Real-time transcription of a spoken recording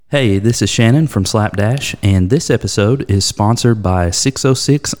Hey, this is Shannon from Slapdash, and this episode is sponsored by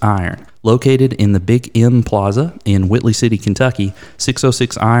 606 Iron. Located in the Big M Plaza in Whitley City, Kentucky,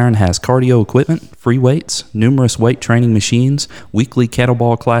 606 Iron has cardio equipment, free weights, numerous weight training machines, weekly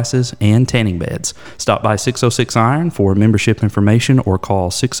kettlebell classes, and tanning beds. Stop by 606 Iron for membership information or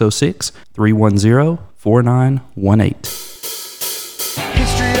call 606-310-4918.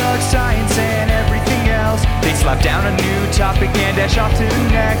 History, art, science, and everything else. They slap down a new topic and dash off to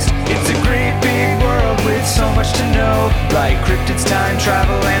next. It's a great big world with so much to know, like cryptids, time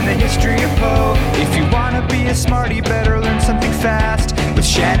travel, and the history of Poe. If you wanna be a smarty, better learn something fast with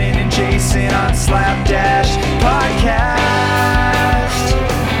Shannon and Jason on Slapdash Podcast.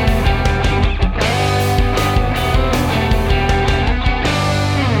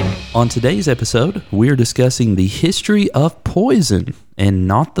 On today's episode, we're discussing the history of Poison and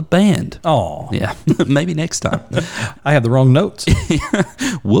not the band. Oh, Yeah, maybe next time. I have the wrong notes.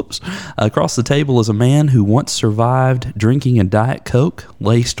 Whoops. Across the table is a man who once survived drinking a Diet Coke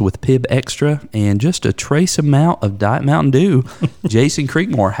laced with Pib Extra and just a trace amount of Diet Mountain Dew. Jason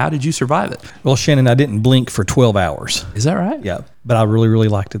Creekmore, how did you survive it? Well, Shannon, I didn't blink for 12 hours. Is that right? Yeah, but I really, really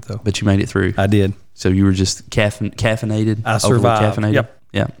liked it, though. But you made it through. I did. So you were just caffeinated? I overly survived. Caffeinated? Yep.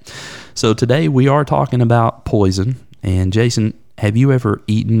 Yeah. So today we are talking about poison. And Jason, have you ever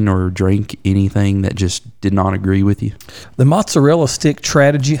eaten or drank anything that just did not agree with you? The mozzarella stick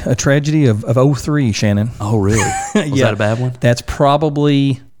tragedy of 03, Shannon. Oh, really? Was that a bad one? That's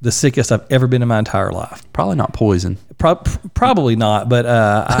probably the sickest I've ever been in my entire life. Probably not poison. Probably not, but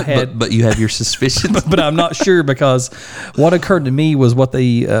I had... But you have your suspicions. but I'm not sure because what occurred to me was what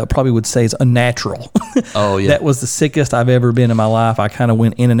they probably would say is unnatural. Oh, yeah. That was the sickest I've ever been in my life. I kind of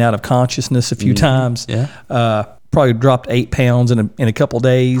went in and out of consciousness a few times. Yeah. Probably dropped 8 pounds in a couple of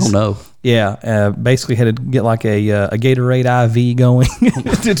days. Oh, no. Yeah, basically had to get like a Gatorade IV going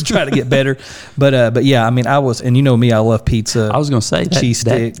to try to get better. But yeah, I mean, I was, and you know me, I love pizza. I was going to say, cheese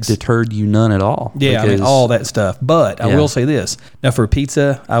that sticks. deterred you none at all. Yeah, I mean, all that stuff. But I Yeah. will say this. Now, for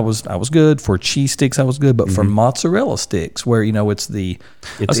pizza, I was good. For cheese sticks, I was good. But for mozzarella sticks, where, you know, it's the...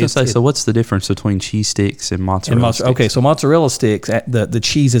 I was going to say, so what's the difference between cheese sticks and mozzarella sticks? Okay, so mozzarella sticks, the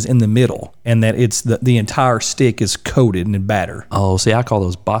cheese is in the middle, and that it's the entire stick is coated in batter. Oh, see, I call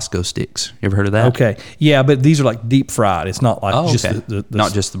those Bosco sticks. You ever heard of that? Okay, yeah, but these are like deep fried. It's not like just okay. the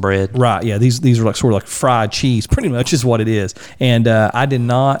Not just the bread. right. Yeah, these are like sort of like fried cheese, pretty much is what it is. And I did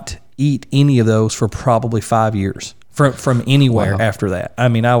not eat any of those for probably 5 years. From anywhere after that. I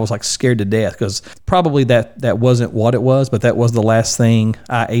mean, I was like scared to death because probably that wasn't what it was, but that was the last thing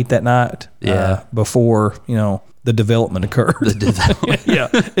I ate that night. Yeah. Before, you know, the development occurred. Yeah,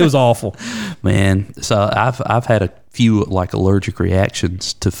 it was awful. Man, so I've had a few like allergic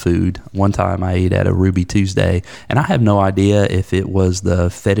reactions to food. One time I ate at a Ruby Tuesday, and I have no idea if it was the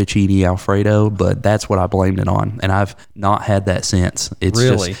fettuccine Alfredo, but that's what I blamed it on, and I've not had that since. It's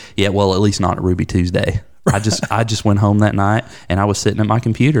Really? Just, yeah, well, at least not at Ruby Tuesday. I just went home that night, and I was sitting at my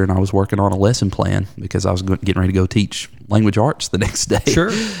computer, and I was working on a lesson plan because I was getting ready to go teach language arts the next day. Sure.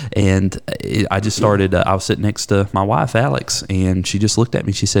 And I just started, I was sitting next to my wife, Alex, and she just looked at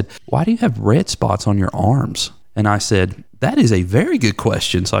me. She said, "Why do you have red spots on your arms?" And I said, "That is a very good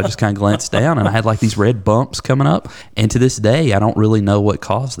question." So I just kind of glanced down, and I had like these red bumps coming up. And to this day, I don't really know what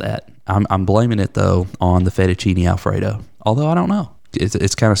caused that. I'm blaming it, though, on the fettuccine Alfredo. Although I don't know.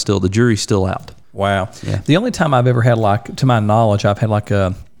 It's kind of still, the jury's still out. Wow. Yeah. The only time I've ever had, like, to my knowledge, I've had like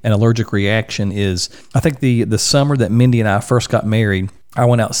an allergic reaction is, I think the summer that Mindy and I first got married, I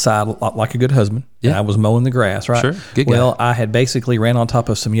went outside like a good husband. Yeah. And I was mowing the grass, right? Sure. Good guy. Well, I had basically ran on top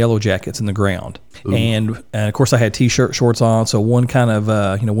of some yellow jackets in the ground. And of course I had t-shirt shorts on. So one kind of,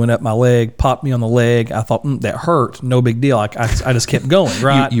 went up my leg, popped me on the leg. I thought, that hurt. No big deal. I just kept going,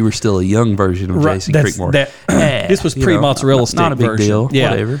 right? You were still a young version of Jason Creekmore. This was pre-mozzarella stick Not a big version. deal.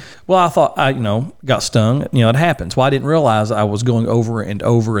 Yeah. Whatever. Well, I thought I, got stung. It happens. Well, I didn't realize I was going over and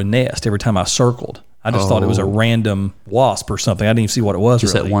over a nest every time I circled. I just thought it was a random wasp or something. I didn't even see what it was.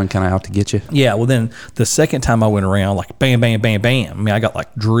 Just really. that one kind of out to get you. Yeah, well, then the second time I went around, like bam, bam, bam, bam. I mean, I got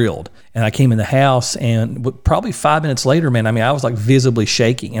like drilled. And I came in the house, and probably 5 minutes later, man, I mean, I was like visibly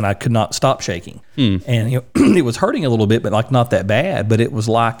shaking, and I could not stop shaking. And it was hurting a little bit, but like not that bad. But it was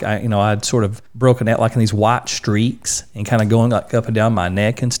like I'd sort of broken out like in these white streaks and kind of going like up and down my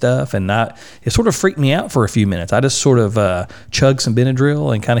neck and stuff. And it sort of freaked me out for a few minutes. I just sort of chugged some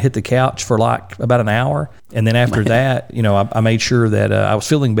Benadryl and kind of hit the couch for like about an hour. And then after that, you know, I made sure that I was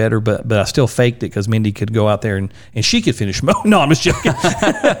feeling better, but I still faked it because Mindy could go out there and she could finish mowing. No, I'm just joking.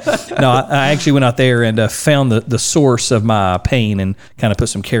 No, I actually went out there and found the source of my pain and kind of put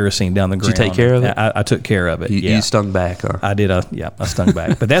some kerosene down the ground. Did you take care of it? I took care of it. You stung back, huh? I did. I stung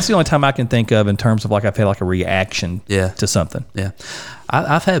back. But that's the only time I can think of in terms of like I've had like a reaction to something. Yeah.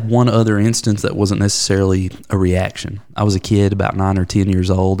 I've had one other instance that wasn't necessarily a reaction. I was a kid about 9 or 10 years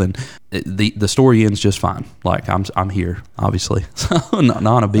old, and the story ends just fine. Like I'm here, obviously, so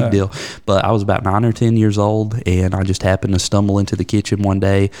not a big deal. But I was about 9 or 10 years old, and I just happened to stumble into the kitchen one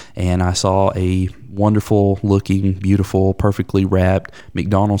day, and I saw a wonderful looking, beautiful, perfectly wrapped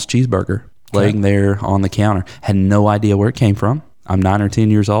McDonald's cheeseburger laying there on the counter. Had no idea where it came from. I'm 9 or 10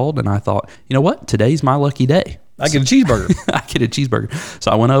 years old, and I thought, you know what? Today's my lucky day. I get a cheeseburger. I get a cheeseburger. So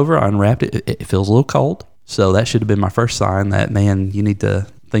I went over, I unwrapped it. It feels a little cold. So that should have been my first sign that, man, you need to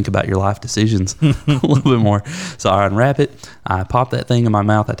think about your life decisions a little bit more. So I unwrap it. I pop that thing in my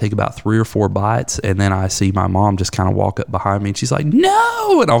mouth. I take about 3 or 4 bites, and then I see my mom just kind of walk up behind me, and she's like,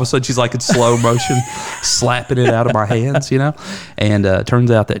 no! And all of a sudden she's like in slow motion slapping it out of my hands, you know? And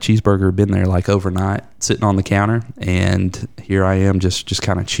turns out that cheeseburger had been there like overnight, sitting on the counter, and here I am just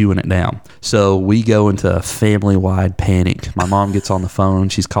kind of chewing it down. So we go into a family-wide panic. My mom gets on the phone.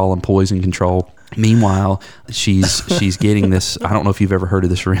 She's calling poison control. Meanwhile, she's getting this, I don't know if you've ever heard of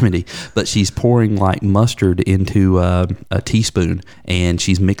this remedy, but she's pouring like mustard into a teaspoon, and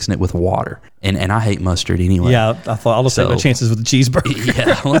she's mixing it with water. And I hate mustard anyway. Yeah, I thought I'll just take my chances with the cheeseburger.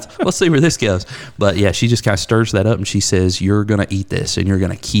 Yeah, let's see where this goes. But yeah, she just kind of stirs that up, and she says, you're going to eat this, and you're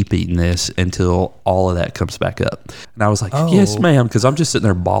going to keep eating this until all of that comes back up. And I was like, yes, ma'am, because I'm just sitting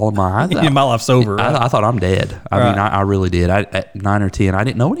there bawling my eyes out. My life's over. Right? I thought I'm dead. I mean, I really did. At 9 or 10, I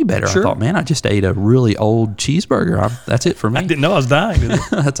didn't know any better. Sure. I thought, man, I just ate a really old cheeseburger. That's it for me. I didn't know I was dying.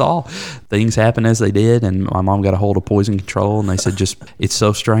 That's all. Things happened as they did, and my mom got a hold of poison control, and they said, it's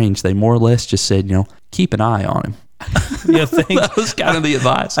so strange. They more or less just said, you know, keep an eye on him. Yeah, that was kind of the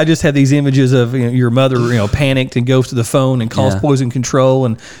advice. I just had these images of your mother, panicked and goes to the phone and calls poison control,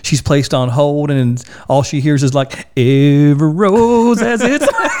 and she's placed on hold, and all she hears is like, every rose has its.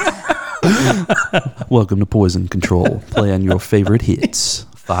 Welcome to Poison Control. Playing your favorite hits.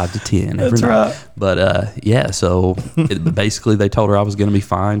 5 to 10 every That's night. Right. But so basically they told her I was going to be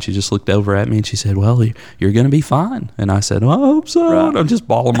fine. She just looked over at me and she said, well, you're going to be fine. And I said, well, I hope so. Right. I'm just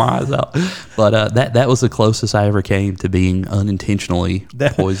bawling my eyes out. But that was the closest I ever came to being unintentionally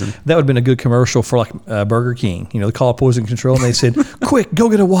poisoned. That would have been a good commercial for like Burger King. They call poison control and they said, quick, go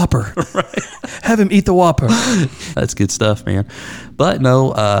get a Whopper. Right. Have him eat the Whopper. That's good stuff, man. But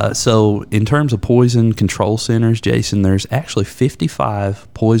no, so in terms of poison control centers, Jason, there's actually 55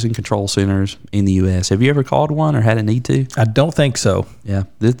 poison control centers in the U.S. Have you ever called one or had a need to? I don't think so. Yeah,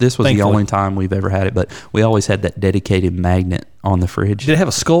 this was the only time we've ever had it, but we always had that dedicated magnet on the fridge. Did it have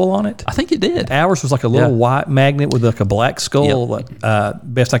a skull on it? I think it did. Ours was like a little white magnet with like a black skull,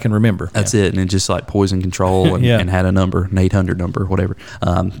 best I can remember. That's it, and it just like poison control and had a number, an 800 number, whatever.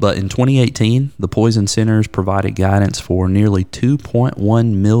 But in 2018, the poison centers provided guidance for nearly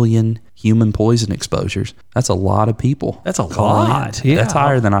 2.1 million human poison exposures. That's a lot of people. That's a lot. Yeah. That's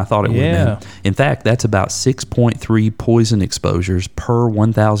higher than I thought it would have been. In fact, that's about 6.3 poison exposures per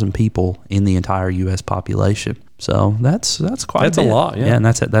 1,000 people in the entire U.S. population. So that's quite a bit. That's a lot, yeah. And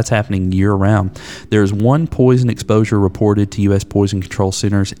that's happening year round. There's one poison exposure reported to U.S. poison control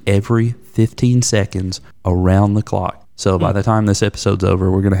centers every 15 seconds around the clock. So by the time this episode's over,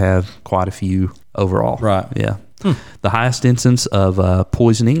 we're going to have quite a few overall. Right. Yeah. The highest instance of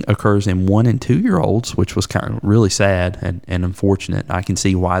poisoning occurs in 1 and 2 year olds, which was kind of really sad and unfortunate. I can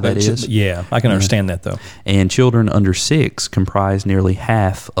see why that is. Yeah, I can understand that though. And children under 6 comprise nearly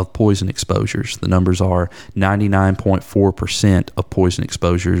half of poison exposures. The numbers are 99.4% of poison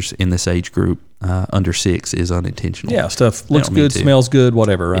exposures in this age group under 6 is unintentional. Yeah, stuff looks good, smells good,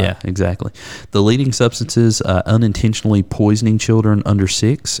 whatever, right? Yeah, exactly. The leading substances unintentionally poisoning children under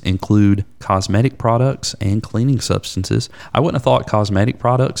 6 include cosmetic products and cleaning substances. I wouldn't have thought cosmetic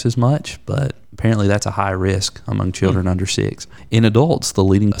products as much, but apparently that's a high risk among children under 6. In adults, the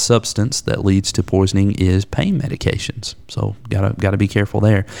leading substance that leads to poisoning is pain medications. So gotta be careful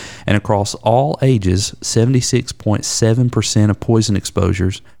there. And across all ages, 76.7% of poison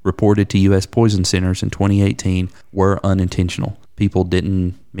exposures reported to U.S. poison centers in 2018 were unintentional. people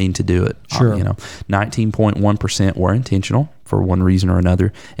didn't mean to do it. Sure. 19.1% were intentional for one reason or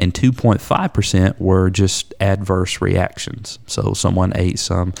another, and 2.5% were just adverse reactions. So someone ate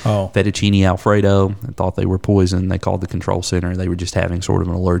some fettuccine Alfredo and thought they were poisoned. They called the control center. They were just having sort of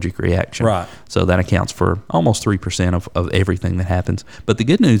an allergic reaction. Right. So that accounts for almost 3% of everything that happens. But the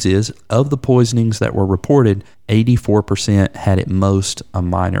good news is, of the poisonings that were reported, 84% had at most a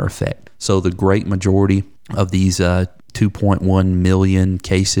minor effect. So the great majority of these 2.1 million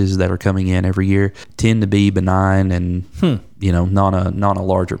cases that are coming in every year tend to be benign and not a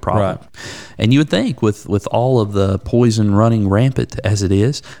larger problem. Right. And you would think with all of the poison running rampant as it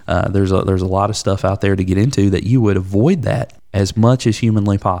is, there's a lot of stuff out there to get into that you would avoid that as much as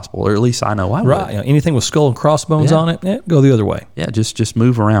humanly possible, or at least I know I would. Right. Anything with skull and crossbones on it, go the other way. Yeah, just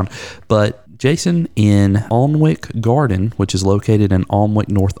move around. But Jason, in Alnwick Garden, which is located in Alnwick,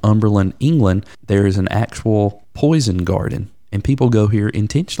 Northumberland, England, there is an actual poison garden, and people go here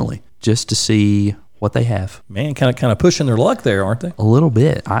intentionally just to see what they have. Man, kind of pushing their luck there, aren't they? A little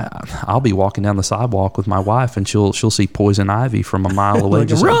bit. I'll be walking down the sidewalk with my wife, and she'll see poison ivy from a mile away.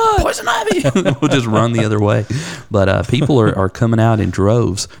 Just run, like, poison ivy! We'll just run the other way. But people are coming out in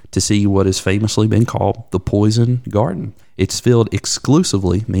droves to see what has famously been called the poison garden. It's filled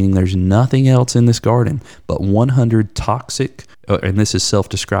exclusively, meaning there's nothing else in this garden, but 100 toxic, and this is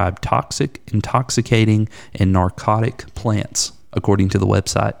self-described, toxic, intoxicating, and narcotic plants, according to the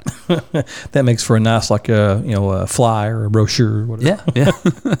website. That makes for a nice, a flyer or a brochure or whatever. Yeah,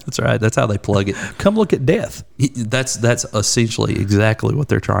 that's right. That's how they plug it. Come look at death. That's essentially exactly what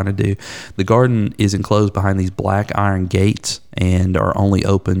they're trying to do. The garden is enclosed behind these black iron gates and are only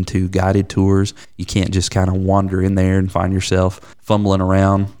open to guided tours. You can't just kind of wander in there and find yourself fumbling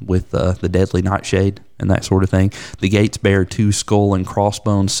around with the deadly nightshade and that sort of thing. The gates bear 2 skull and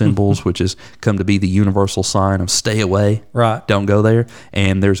crossbone symbols, which has come to be the universal sign of stay away. Right. Don't go there.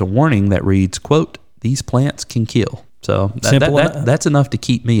 And there's a warning that reads, quote, "These plants can kill." So that's enough to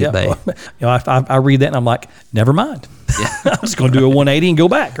keep me at bay. I read that and I'm like, never mind. Yeah. I'm just going to do a 180 and go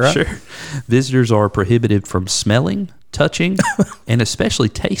back, right? Sure. Visitors are prohibited from smelling, touching, and especially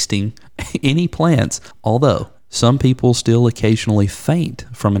tasting any plants, although some people still occasionally faint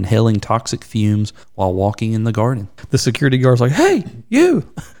from inhaling toxic fumes while walking in the garden. The security guard's like, "Hey, you,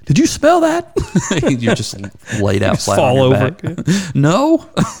 did you smell that?" You're just laid out flat fall on your over. back. No.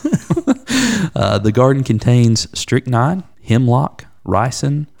 The garden contains strychnine, hemlock,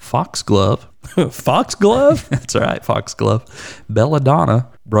 ricin, foxglove. Foxglove? That's right, foxglove. Belladonna,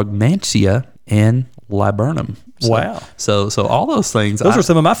 brugmansia, and laburnum. Wow. So all those things. Those are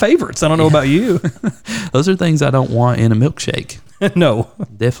some of my favorites. I don't know about you. Those are things I don't want in a milkshake. No.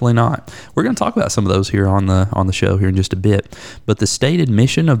 Definitely not. We're going to talk about some of those here on the show here in just a bit. But the stated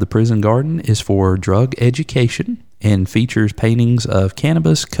mission of the prison garden is for drug education and features paintings of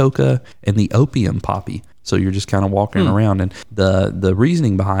cannabis, coca, and the opium poppy. So you're just kind of walking around, and the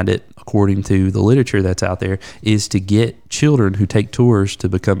reasoning behind it, according to the literature that's out there, is to get children who take tours to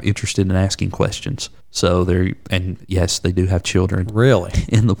become interested in asking questions. So and yes, they do have children really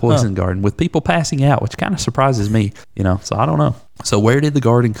in the poison garden with people passing out, which kind of surprises me, so I don't know. So where did the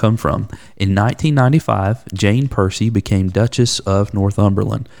garden come from? In 1995, Jane Percy became Duchess of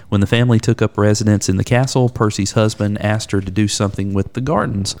Northumberland. When the family took up residence in the castle, Percy's husband asked her to do something with the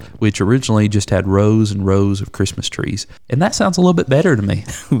gardens, which originally just had rows and rows of Christmas trees. And that sounds a little bit better to me.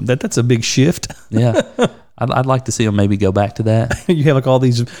 That's a big shift. Yeah. I'd like to see them maybe go back to that. You have all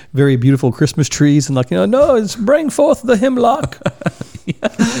these very beautiful Christmas trees and no, it's bring forth the hemlock.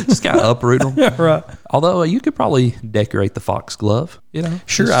 Just kind of uproot them. Right. Although you could probably decorate the foxglove,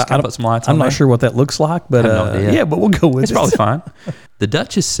 Sure. Put some lights on I'm not there. sure what that looks like, but no but we'll go with it's it. probably fine. The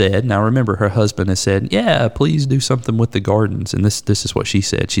Duchess said, now remember her husband has said, yeah, please do something with the gardens. And this is what she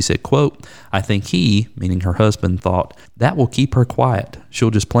said. She said, quote, "I think he," meaning her husband, "thought that will keep her quiet.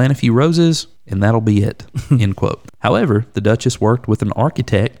 She'll just plant a few roses and that'll be it," end quote. However, the Duchess worked with an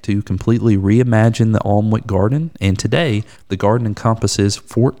architect to completely reimagine the Alnwick Garden, and today the garden encompasses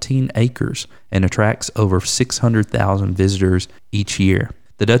 14 acres and attracts over 600,000 visitors each year.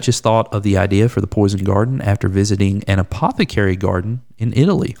 The Duchess thought of the idea for the poison garden after visiting an apothecary garden in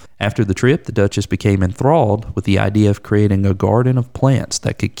Italy. After the trip, the Duchess became enthralled with the idea of creating a garden of plants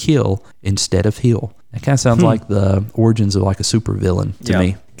that could kill instead of heal. That kind of sounds like the origins of like a supervillain to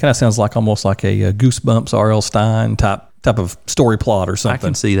me. Kind of sounds like almost like a Goosebumps R.L. Stein type of story plot or something. I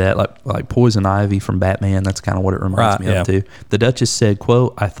can see that, like Poison Ivy from Batman. That's kind of what it reminds me of too. The Duchess said,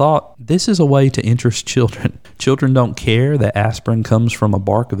 quote, "I thought this is a way to interest children. Children don't care that aspirin comes from a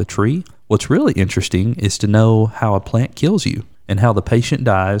bark of a tree. What's really interesting is to know how a plant kills you. and how the patient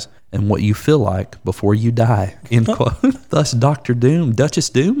dies and what you feel like before you die, end quote. Thus, Dr. Doom, Duchess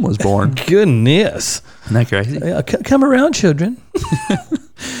Doom was born. Goodness. Isn't that crazy? Come around, children.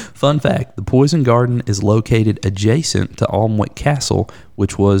 Fun fact, the Poison Garden is located adjacent to Alnwick Castle,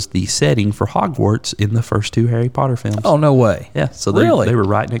 which was the setting for Hogwarts in the first 2 Harry Potter films. Oh, no way. Yeah, so Really? they were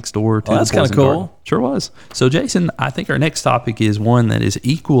right next door to that's the kinda Poison cool. Garden. Sure was. So, Jason, I think our next topic is one that is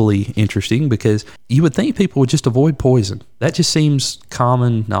equally interesting because you would think people would just avoid poison. That just seems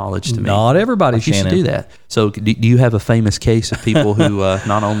common knowledge to me. Not everybody, Like, you should Shannon. do that. So, do you have a famous case of people who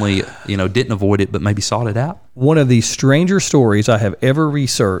not only didn't avoid it but maybe sought it out? One of the stranger stories I have ever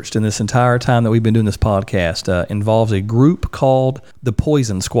researched in this entire time that we've been doing this podcast involves a group called the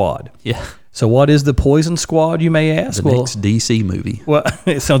Poison Squad. Yeah, So what is the Poison Squad, you may ask? the next DC movie. Well,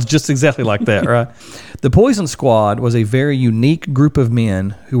 it sounds just exactly like that, right? The Poison Squad was a very unique group of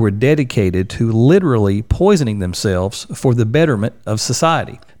men who were dedicated to literally poisoning themselves for the betterment of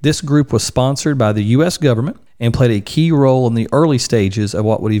society. This group was sponsored by the U.S. government and played a key role in the early stages of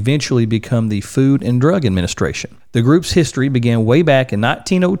what would eventually become the Food and Drug Administration. The group's history began way back in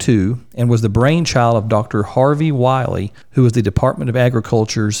 1902 and was the brainchild of Dr. Harvey Wiley, who was the Department of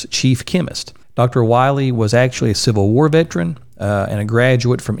Agriculture's chief chemist. Dr. Wiley was actually a Civil War veteran and a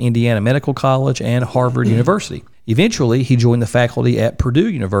graduate from Indiana Medical College and Harvard University. Eventually, he joined the faculty at Purdue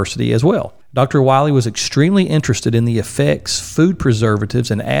University as well. Dr. Wiley was extremely interested in the effects food preservatives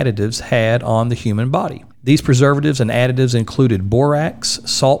and additives had on the human body. These preservatives and additives included borax,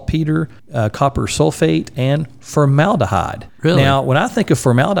 saltpeter, copper sulfate, and formaldehyde. Really? Now, when I think of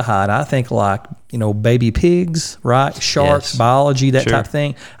formaldehyde, I think like, baby pigs, right? Sharks, Yes. biology, that Sure. type of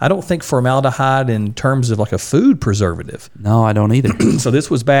thing. I don't think formaldehyde in terms of like a food preservative. No, I don't either. So this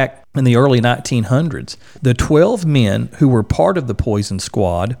was back in the early 1900s. The 12 men who were part of the Poison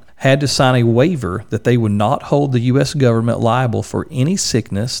Squad had to sign a waiver that they would not hold the U.S. government liable for any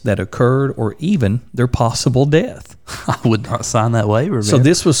sickness that occurred or even their possible death. I would not sign that waiver, man. So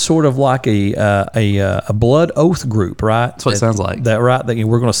this was sort of like a blood oath group, right? That's what it sounds like. That right? That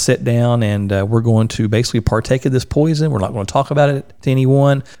we're going to sit down and we're going to basically partake of this poison. We're not going to talk about it to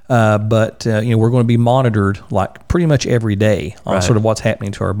anyone, but we're going to be monitored like pretty much every day on Right. sort of what's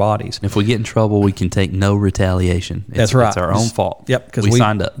happening to our bodies. If we get in trouble, we can take no retaliation. That's right. It's our own fault. Yep, because we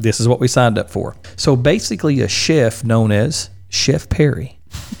signed up. This is what we signed up for. So basically, a chef known as Chef Perry,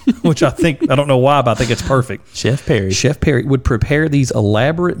 which I don't know why, but I think it's perfect. Chef Perry. Chef Perry would prepare these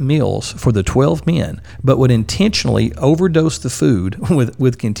elaborate meals for the 12 men, but would intentionally overdose the food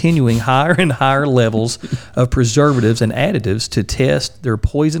with continuing higher and higher levels of preservatives and additives to test their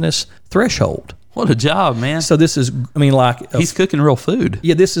poisonous threshold. What a job, man. So this is, He's cooking real food.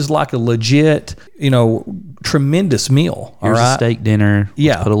 yeah, this is like a legit, tremendous meal. Here's all right? a steak dinner.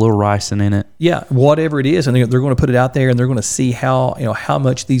 Yeah. Let's put a little rice in it. Yeah, whatever it is, and they're going to put it out there, and they're going to see how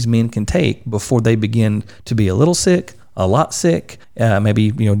much these men can take before they begin to be a little sick, a lot sick,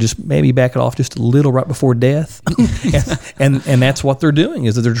 maybe back it off just a little right before death, and that's what they're doing,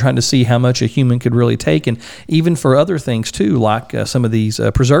 is that they're trying to see how much a human could really take, and even for other things too, like some of these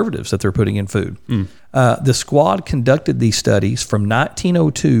preservatives that they're putting in food. The squad conducted these studies from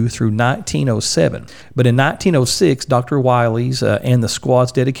 1902 through 1907, but in 1906, Dr. Wiley's and the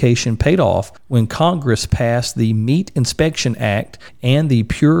squad's dedication paid off when Congress passed the Meat Inspection Act and the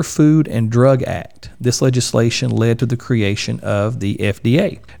Pure Food and Drug Act. This legislation led to the creation of the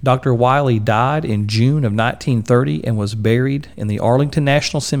FDA. Dr. Wiley died in June of 1930 and was buried in the Arlington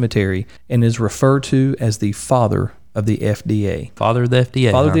National Cemetery and is referred to as the father of the FDA. Father of the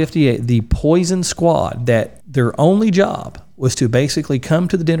FDA. Father huh? of the FDA, the Poison Squad, that their only job was to basically come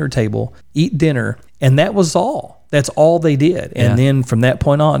to the dinner table, eat dinner, and that was all. That's all they did. And Yeah. then from that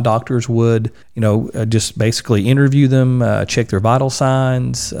point on, doctors would, just basically interview them, check their vital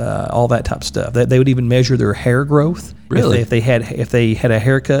signs, all that type of stuff. They would even measure their hair growth. Really? If they had a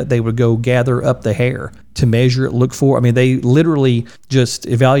haircut, they would go gather up the hair to measure it, look for. They literally just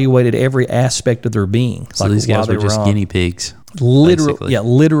evaluated every aspect of their being. So these while guys they were just on. guinea pigs. Literally, basically.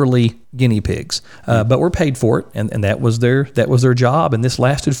 literally guinea pigs. But we're paid for it, and that was their job, and this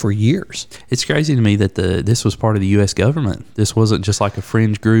lasted for years. It's crazy to me that this was part of the U.S. government. This wasn't just like a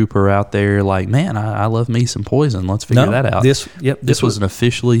fringe group or out there like, man, I love me some poison. Let's figure that out. This was an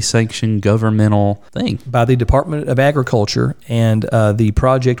officially sanctioned governmental thing. by the Department of Agriculture, and the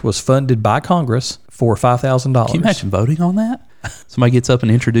project was funded by Congress for $5,000. Can you imagine voting on that? Somebody gets up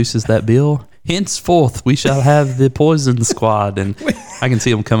and introduces that bill. Henceforth, we shall have the Poison Squad, and I can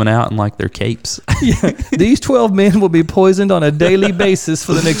see them coming out in like their capes. These 12 men will be poisoned on a daily basis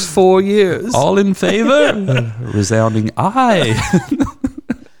for the next 4 years. All in favor? Resounding aye.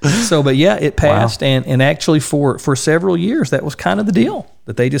 So, but yeah, it passed, and actually for several years that was kind of the deal,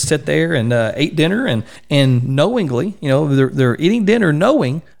 that they just sat there and ate dinner and knowingly, they're eating dinner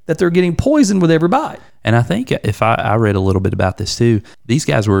knowing that they're getting poisoned with every bite. And I think if I read a little bit about this too, these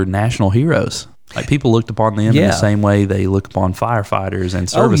guys were national heroes. Like people looked upon them in the same way they look upon firefighters and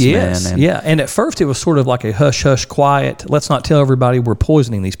servicemen. Oh, yes. And at first it was sort of like a hush-hush, quiet, let's not tell everybody we're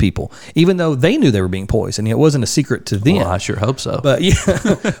poisoning these people, even though they knew they were being poisoned. It wasn't a secret to them. Well, I sure hope so. But yeah,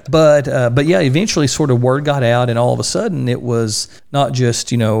 but yeah, eventually sort of word got out, and all of a sudden it was not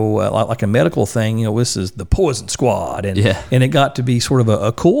just, like a medical thing. This is the poison squad, and it got to be sort of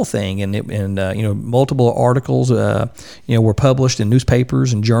a cool thing, and multiple articles, were published in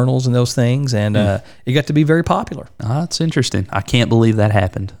newspapers and journals and those things, and it got to be very popular. That's interesting. I can't believe that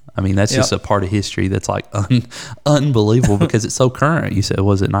happened. I mean, that's just a part of history that's like unbelievable because it's so current. You said,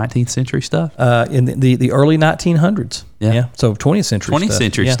 was it 19th century stuff? In the early 1900s. Yeah. So 20th century 20th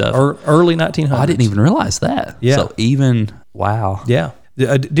century stuff. Early 1900s. I didn't even realize that. Yeah. So wow. Yeah.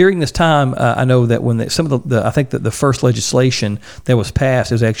 During this time, I know that when some of I think that the first legislation that was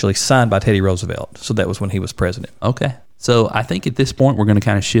passed was actually signed by Teddy Roosevelt. So that was when he was president. Okay. So I think at this point we're going to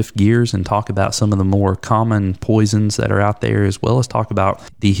kind of shift gears and talk about some of the more common poisons that are out there, as well as talk about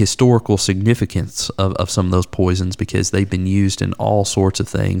the historical significance of some of those poisons, because they've been used in all sorts of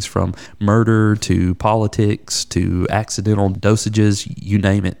things, from murder to politics to accidental dosages, you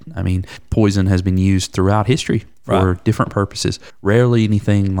name it. I mean, poison has been used throughout history for different purposes. Rarely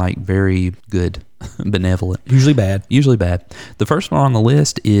anything like very good, benevolent. Usually bad. The first one on the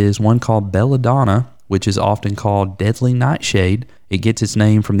list is one called belladonna, which is often called deadly nightshade. It gets its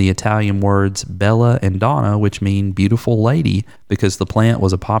name from the Italian words bella and donna, which mean beautiful lady, because the plant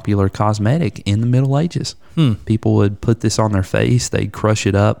was a popular cosmetic in the Middle Ages. People would put this on their face, they'd crush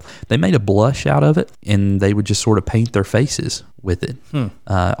it up. They made a blush out of it, and they would just sort of paint their faces with it.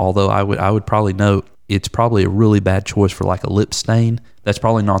 Although I would probably note, it's probably a really bad choice for like a lip stain. That's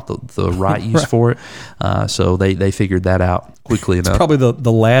probably not the right use for it. So they figured that out quickly enough. It's probably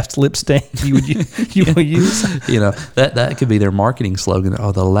the last lip stain you will use. That could be their marketing slogan.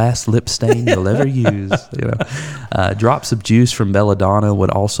 Oh, the last lip stain you'll ever use. Drops of juice from belladonna would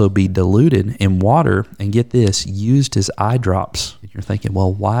also be diluted in water and, get this, used as eye drops. You're thinking,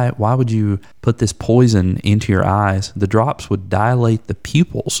 well, why would you put this poison into your eyes? The drops would dilate the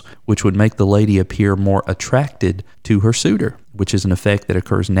pupils, which would make the lady appear more attracted to her suitor, which is an effect that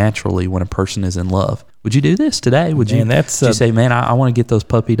occurs naturally when a person is in love. Would you do this today? Would you say, man, I want to get those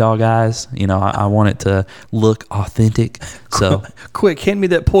puppy dog eyes. I want it to look authentic. So quick, hand me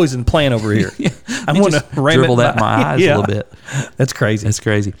that poison plant over here. I want to dribble that in my eyes a little bit. That's crazy. It's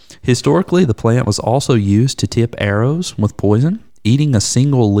crazy. Historically, the plant was also used to tip arrows with poison. Eating a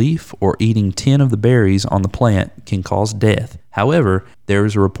single leaf or eating 10 of the berries on the plant can cause death. However, there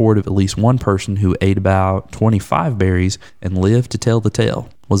is a report of at least one person who ate about 25 berries and lived to tell the tale.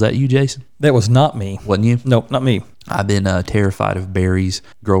 Was that you, Jason? That was not me. Wasn't you? No, not me. I've been terrified of berries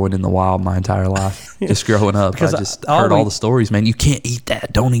growing in the wild my entire life. Just growing up, I just heard all the stories, man. You can't eat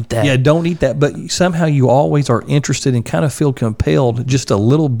that. Don't eat that. Yeah, don't eat that. But somehow you always are interested and kind of feel compelled just a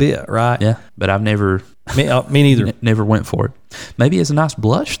little bit, right? Yeah, but I've never... Me neither. Never went for it. Maybe as a nice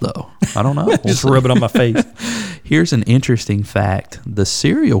blush, though. I don't know. Just rub it on my face. Here's an interesting fact. The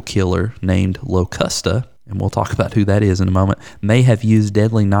serial killer named Locusta, and we'll talk about who that is in a moment, may have used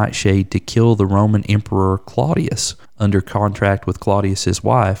deadly nightshade to kill the Roman Emperor Claudius under contract with Claudius's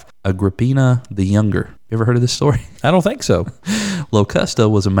wife, Agrippina the Younger. You ever heard of this story? I don't think so. Locusta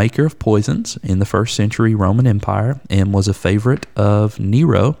was a maker of poisons in the 1st century Roman Empire and was a favorite of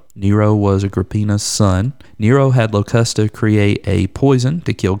Nero. Nero was Agrippina's son. Nero had Locusta create a poison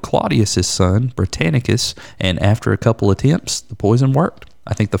to kill Claudius's son, Britannicus, and after a couple attempts, the poison worked.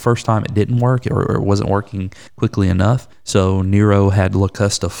 I think the first time it didn't work, or it wasn't working quickly enough, so Nero had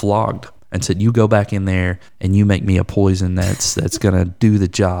Locusta flogged and said, you go back in there and you make me a poison that's going to do the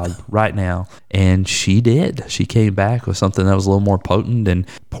job right now. And she did. She came back with something that was a little more potent, and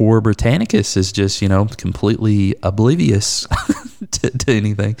poor Britannicus is just, completely oblivious to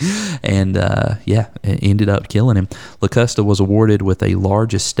anything. And it ended up killing him. Locusta was awarded with a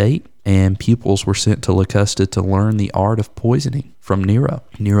large estate, and pupils were sent to Locusta to learn the art of poisoning from Nero.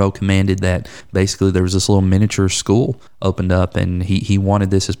 Nero commanded that basically there was this little miniature school opened up, and he wanted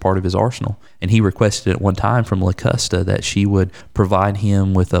this as part of his arsenal. And he requested at one time from Locusta that she would provide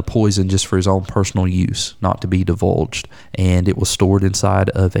him with a poison just for his own personal use, not to be divulged. And it was stored inside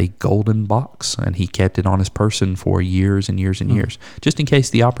of a golden box, and he kept it on his person for years and years and years, just in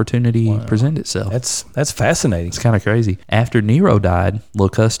case the opportunity presented itself. That's fascinating. It's kind of crazy. After Nero died,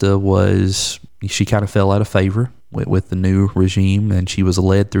 Locusta she kind of fell out of favor with the new regime, and she was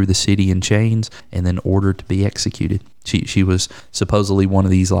led through the city in chains and then ordered to be executed. She was supposedly one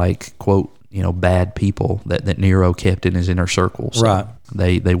of these, like, quote, bad people that Nero kept in his inner circle. So Right.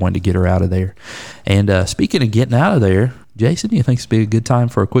 They wanted to get her out of there. And speaking of getting out of there, Jason, do you think it's be a good time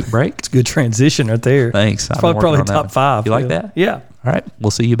for a quick break? It's a good transition right there. Thanks. It's probably top 5. You like that? Yeah. All right.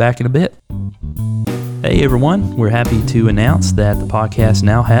 We'll see you back in a bit. Hey, everyone. We're happy to announce that the podcast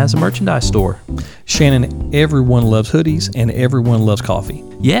now has a merchandise store. Shannon, everyone loves hoodies and everyone loves coffee.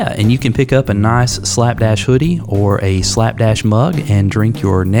 Yeah, and you can pick up a nice Slapdash hoodie or a Slapdash mug and drink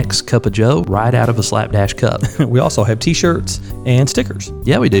your next cup of joe right out of a Slapdash cup. We also have t-shirts and stickers.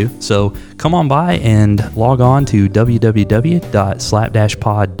 Yeah, we do. So come on by and log on to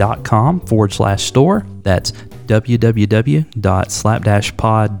www.slapdashpod.com/store. That's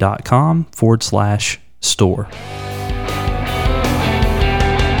www.slapdashpod.com/store.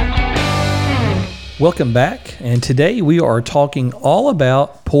 Welcome back, and today we are talking all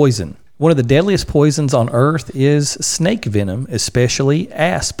about poison. One of the deadliest poisons on earth is snake venom, especially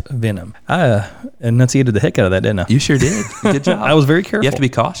asp venom. I enunciated the heck out of that, didn't I? You sure did. Good job. I was very careful. You have to be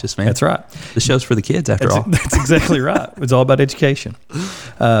cautious, man. That's right. The show's for the kids, after all. That's exactly right. It's all about education.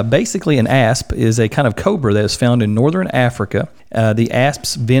 Basically, an asp is a kind of cobra that is found in northern Africa. The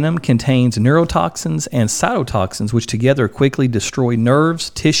asp's venom contains neurotoxins and cytotoxins, which together quickly destroy nerves,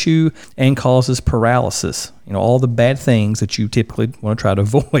 tissue, and causes paralysis. All the bad things that you typically want to try to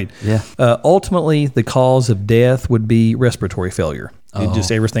avoid. Yeah. Ultimately, the cause of death would be respiratory failure.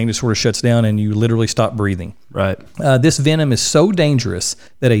 Everything just sort of shuts down and you literally stop breathing. Right. This venom is so dangerous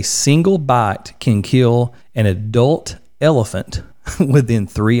that a single bite can kill an adult elephant within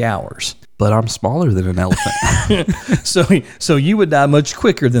 3 hours. But I'm smaller than an elephant. So you would die much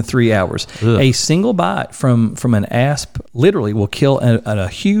quicker than 3 hours. Ugh. A single bite from an asp literally will kill a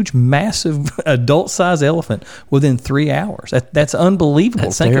huge, massive adult-sized elephant within 3 hours. That's unbelievable.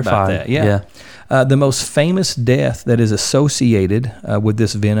 That's Think terrifying. about that. Yeah. The most famous death that is associated with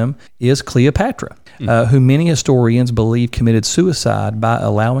this venom is Cleopatra, who many historians believe committed suicide by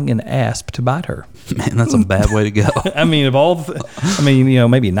allowing an asp to bite her. Man, that's a bad way to go. I mean,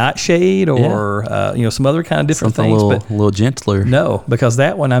 maybe nightshade or some other kind of different Something things, a but little gentler. no, because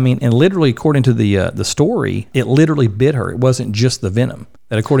that one, and literally according to the story, it literally bit her. It wasn't just the venom.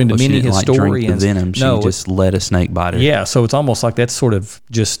 That according to She many didn't historians, drink the venom. She just let a snake bite her. yeah. So it's almost like that's sort of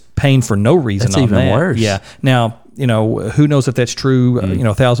just pain for no reason. That's on even that. worse. Yeah. Now, who knows if that's true?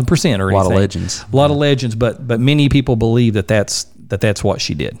 1,000% or A lot of anything. legends. A lot of legends, but many people believe that's what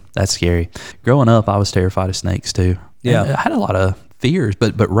she did. That's scary. Growing up, I was terrified of snakes too. Yeah. And I had a lot of fears,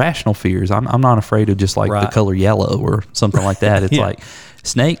 but rational fears. I'm not afraid of just like the Right. color yellow or something like that. It's Yeah. like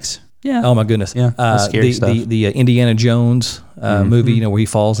snakes. Yeah. Oh my goodness! Yeah, that's scary stuff. The Indiana Jones movie, where he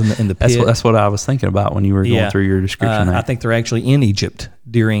falls in the pit. That's what I was thinking about when you were going through your description there. I think they're actually in Egypt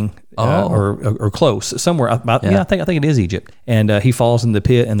during or close somewhere. I think it is Egypt. And he falls in the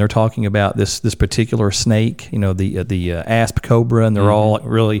pit, and they're talking about this particular snake, the asp cobra, and they're all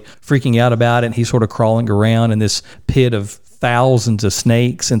really freaking out about it. And he's sort of crawling around in this pit of thousands of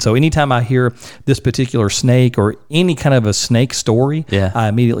snakes. And so anytime I hear this particular snake or any kind of a snake story, I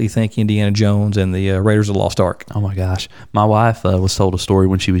immediately think Indiana Jones and the Raiders of the Lost Ark. Oh my gosh. My wife was told a story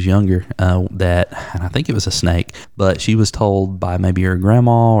when she was younger that, and I think it was a snake, but she was told by maybe her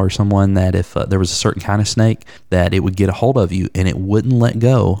grandma or someone that if there was a certain kind of snake, that it would get a hold of you and it wouldn't let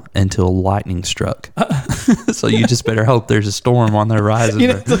go until lightning struck. So you just better hope there's a storm on the horizon.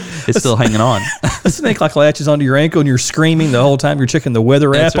 It's still hanging on. A snake like latches onto your ankle and you're screaming the whole time you're checking the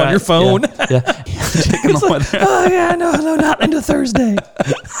weather app on your phone. Yeah. Checking the weather. Oh yeah, no, not into Thursday.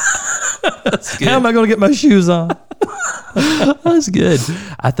 How am I going to get my shoes on? That's good.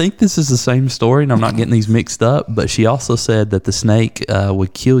 I think this is the same story, and I'm not getting these mixed up, but she also said that the snake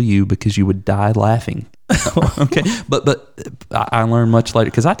would kill you because you would die laughing. Okay, but I learned much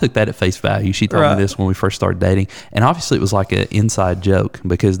later, because I took that at face value. She told me this when we first started dating, and obviously it was like an inside joke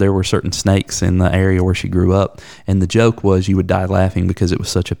because there were certain snakes in the area where she grew up, and the joke was you would die laughing because it was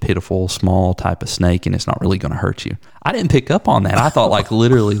such a pitiful, small type of snake, and it's not really going to hurt you. I didn't pick up on that. I thought like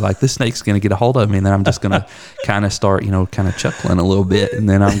literally like this snake's going to get a hold of me, and then I'm just going to kind of start, kind of chuckling a little bit, and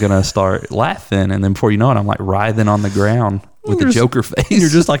then I'm going to start laughing, and then before you know it, I'm like writhing on the ground with a Joker face. You're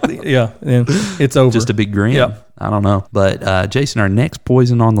just like, and it's over. Just a big grin. Yep. I don't know. But Jason, our next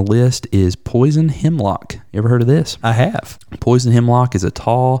poison on the list is poison hemlock. You ever heard of this? I have. Poison hemlock is a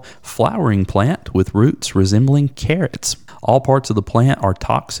tall, flowering plant with roots resembling carrots. All parts of the plant are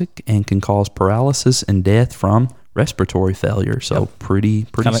toxic and can cause paralysis and death from respiratory failure. So pretty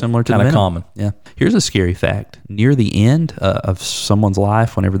similar to the kinda venom. common. Yeah. Here's a scary fact. Near the end of someone's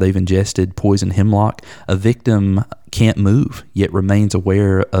life, whenever they've ingested poison hemlock, a victim can't move, yet remains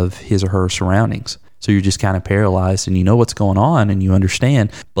aware of his or her surroundings. So you're just kind of paralyzed, and you know what's going on, and you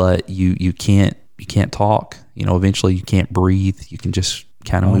understand, but you can't talk. Eventually you can't breathe. You can just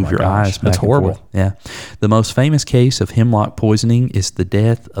kind of move your eyes back That's and horrible. forth. Yeah. The most famous case of hemlock poisoning is the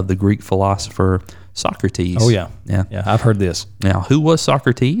death of the Greek philosopher Socrates. Oh, yeah. Yeah. Yeah, I've heard this. Now, who was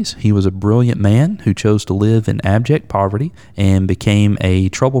Socrates? He was a brilliant man who chose to live in abject poverty and became a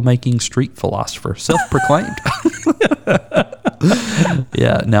troublemaking street philosopher, self-proclaimed.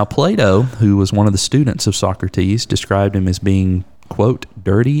 Yeah. Now, Plato, who was one of the students of Socrates, described him as being, quote,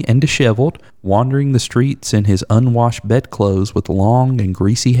 dirty and disheveled, wandering the streets in his unwashed bedclothes with long and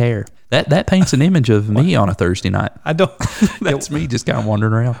greasy hair. That paints an image of me on a Thursday night. I don't. That's me just kind of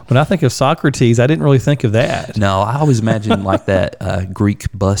wandering around. When I think of Socrates, I didn't really think of that. No, I always imagine like that Greek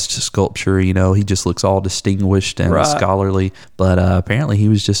bust sculpture. He just looks all distinguished and Right. scholarly. But apparently he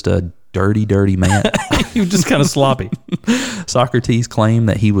was just a dirty man. He was just kind of sloppy. Socrates claimed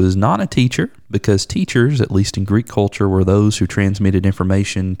that he was not a teacher because teachers, at least in Greek culture, were those who transmitted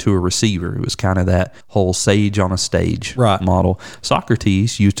information to a receiver. It was kind of that whole sage on a stage Right. model.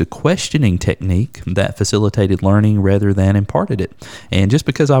 Socrates used a questioning technique that facilitated learning rather than imparted it. And just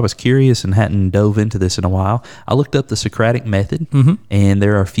because I was curious and hadn't dove into this in a while, I looked up the Socratic method, and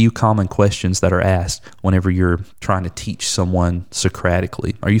there are a few common questions that are asked whenever you're trying to teach someone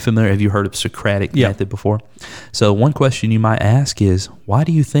Socratically. Are you familiar? Have you heard of Socratic Yeah. method before? So one question you might ask is, why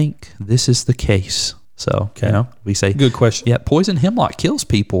do you think this is the case? So, we say, Good question. yeah, poison hemlock kills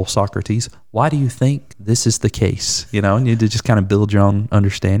people, Socrates. Why do you think this is the case? And you need to just kind of build your own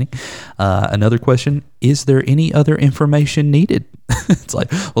understanding. Another question, is there any other information needed? It's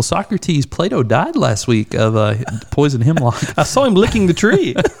like, well, Socrates, Plato died last week of poison hemlock. I saw him licking the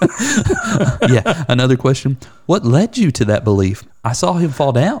tree. Yeah. Another question, what led you to that belief? I saw him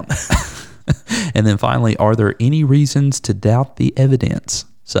fall down. And then finally, are there any reasons to doubt the evidence?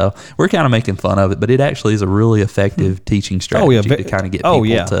 So we're kind of making fun of it, but it actually is a really effective teaching strategy to kind of get people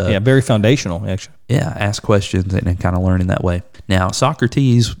to very foundational, actually. ask questions and kind of learn in that way. Now,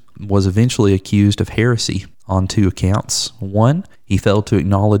 Socrates was eventually accused of heresy on two accounts. One, he failed to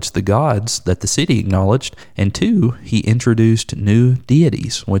acknowledge the gods that the city acknowledged, and two, he introduced new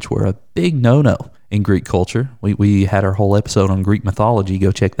deities, which were a big no-no in Greek culture. We had our whole episode on Greek mythology.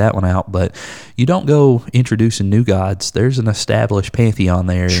 Go check that one out. But you don't go introducing new gods. There's an established pantheon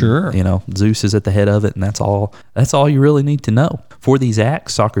there. Sure. And, Zeus is at the head of it, and that's all you really need to know. For these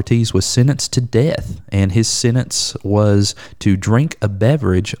acts, Socrates was sentenced to death, and his sentence was to drink a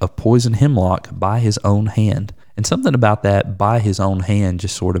beverage of poison hemlock by his own hand. And something about that by his own hand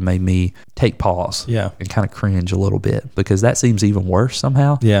just sort of made me take pause and kind of cringe a little bit, because that seems even worse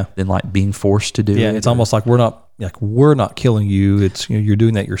somehow than like being forced to do it. Yeah, it's almost like we're not killing you. It's you're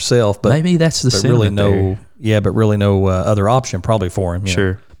doing that yourself. But maybe that's the sentiment but really no other option probably for him.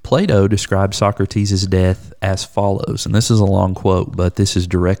 Sure. Plato described Socrates' death as follows, and this is a long quote, but this is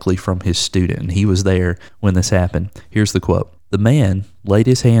directly from his student, and he was there when this happened. Here's the quote. The man laid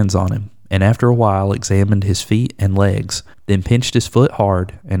his hands on him, and after a while examined his feet and legs, then pinched his foot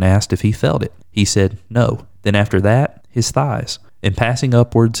hard and asked if he felt it. He said, no. Then after that, his thighs. In passing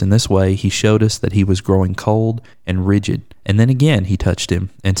upwards in this way, he showed us that he was growing cold and rigid. And then again he touched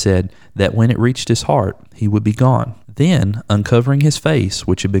him and said that when it reached his heart, he would be gone. Then, uncovering his face,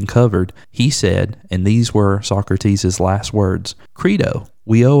 which had been covered, he said, and these were Socrates' last words, Credo,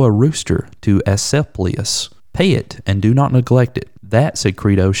 we owe a rooster to Asclepius. Pay it, and do not neglect it. That, said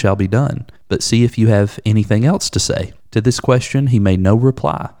Credo, shall be done. But see if you have anything else to say. To this question he made no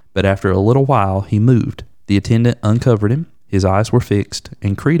reply, but after a little while he moved. The attendant uncovered him, his eyes were fixed,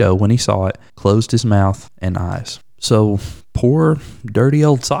 and Credo, when he saw it, closed his mouth and eyes. So, poor, dirty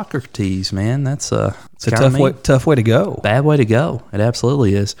old Socrates, man. It's a tough way to go. Bad way to go. It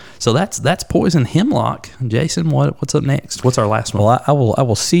absolutely is. So that's poison hemlock. Jason, what's up next? What's our last one? Well, I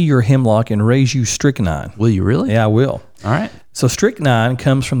will see your hemlock and raise you strychnine. Will you really? Yeah, I will. All right. So strychnine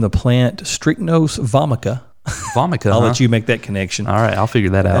comes from the plant Strychnos vomica. Vomica. I'll let you make that connection. All right, I'll figure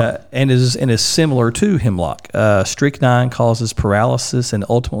that out. And is similar to hemlock. Strychnine causes paralysis and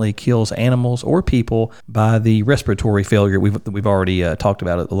ultimately kills animals or people by the respiratory failure. We've already talked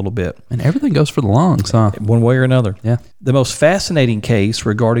about it a little bit. And everything goes for the lungs, huh? One way or another. Yeah. The most fascinating case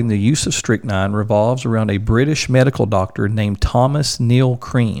regarding the use of strychnine revolves around a British medical doctor named Thomas Neil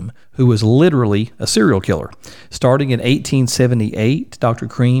Cream, who was literally a serial killer. Starting in 1878, Dr.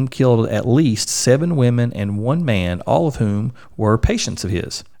 Cream killed at least 7 women and 1 man, all of whom were patients of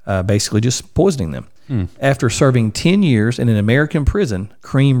his, basically just poisoning them. After serving 10 years in an American prison,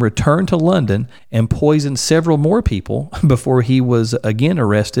 Cream returned to London and poisoned several more people before he was again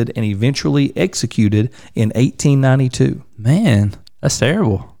arrested and eventually executed in 1892. Man, that's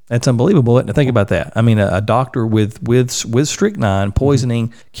terrible. That's unbelievable, isn't it? Think about that. I mean, a doctor with strychnine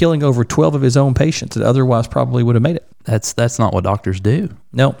poisoning, killing over 12 of his own patients that otherwise probably would have made it. That's not what doctors do.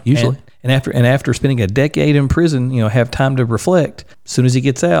 No, Usually. And after spending a decade in prison, have time to reflect. As soon as he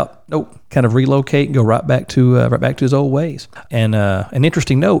gets out, kind of relocate and go right back to his old ways. And an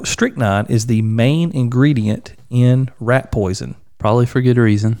interesting note: strychnine is the main ingredient in rat poison. Probably for good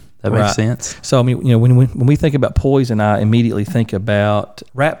reason. That makes sense. So, I mean, when we think about poison, I immediately think about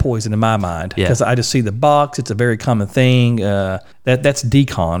rat poison in my mind because I just see the box. It's a very common thing. That's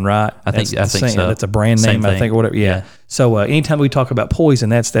Decon, right? I think so. That's a brand name, I think, or whatever. Yeah. So anytime we talk about poison,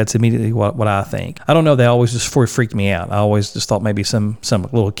 that's immediately what I think. I don't know. They always just freaked me out. I always just thought maybe some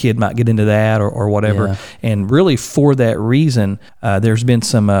little kid might get into that or whatever. Yeah. And really, for that reason, there's been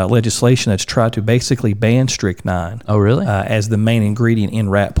some legislation that's tried to basically ban strychnine. Oh, really? As the main ingredient in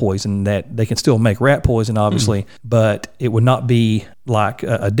rat poison. That they can still make rat poison, obviously, but it would not be like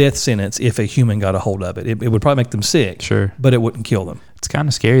a death sentence if a human got a hold of it. It would probably make them sick, sure, but it wouldn't kill them. It's kind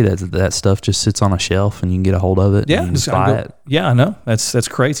of scary that stuff just sits on a shelf and you can get a hold of it. Yeah, and you just buy it. Yeah, I know that's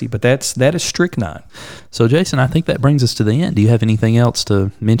crazy, but that is strychnine. So, Jason, I think that brings us to the end. Do you have anything else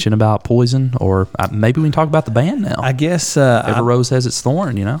to mention about poison, or maybe we can talk about the band now? I guess every rose has its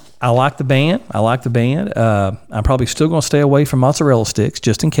thorn. I like the band. I'm probably still going to stay away from mozzarella sticks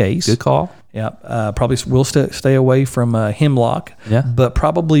just in case. Good call. Yeah, probably will stay away from Hemlock. Yeah, but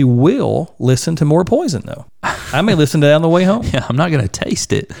probably will listen to more Poison though. I may listen to that on the way home. Yeah, I'm not going to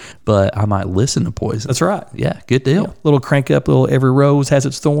taste it, but I might listen to Poison. That's right. Yeah, good deal. Yeah, little crank up, little every rose has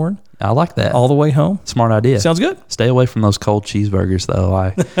its thorn. I like that. All the way home. Smart idea. Sounds good. Stay away from those cold cheeseburgers, though.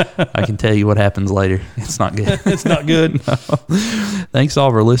 I can tell you what happens later. It's not good. It's not good. No. Thanks to all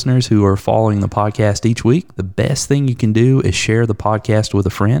of our listeners who are following the podcast each week. The best thing you can do is share the podcast with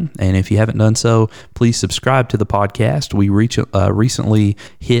a friend. And if you haven't done so, please subscribe to the podcast. We recently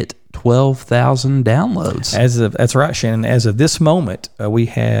hit 12,000 downloads. That's right, Shannon. As of this moment, we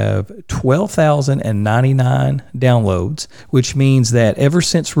have 12,099 downloads, which means that ever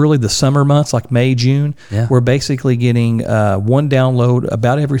since really the summer months, like May, June, we're basically getting one download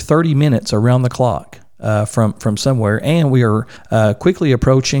about every 30 minutes around the clock from somewhere, and we are quickly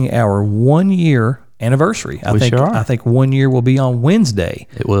approaching our 1 year anniversary. I think 1 year will be on Wednesday.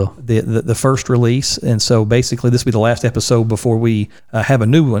 It will. The first release, and so basically this will be the last episode before we have a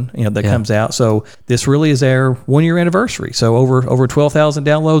new one that comes out. So this really is our 1 year anniversary. So over 12,000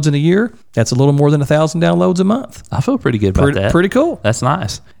 downloads in a year. That's a little more than 1,000 downloads a month. I feel pretty good about that. Pretty cool. That's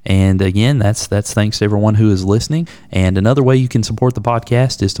nice. And again, that's thanks to everyone who is listening. And another way you can support the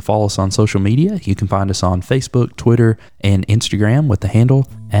podcast is to follow us on social media. You can find us on Facebook, Twitter, and Instagram with the handle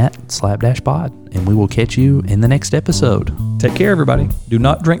 @slapdashpod. And we will catch you in the next episode. Take care, everybody. Do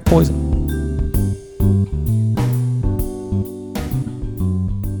not drink poison.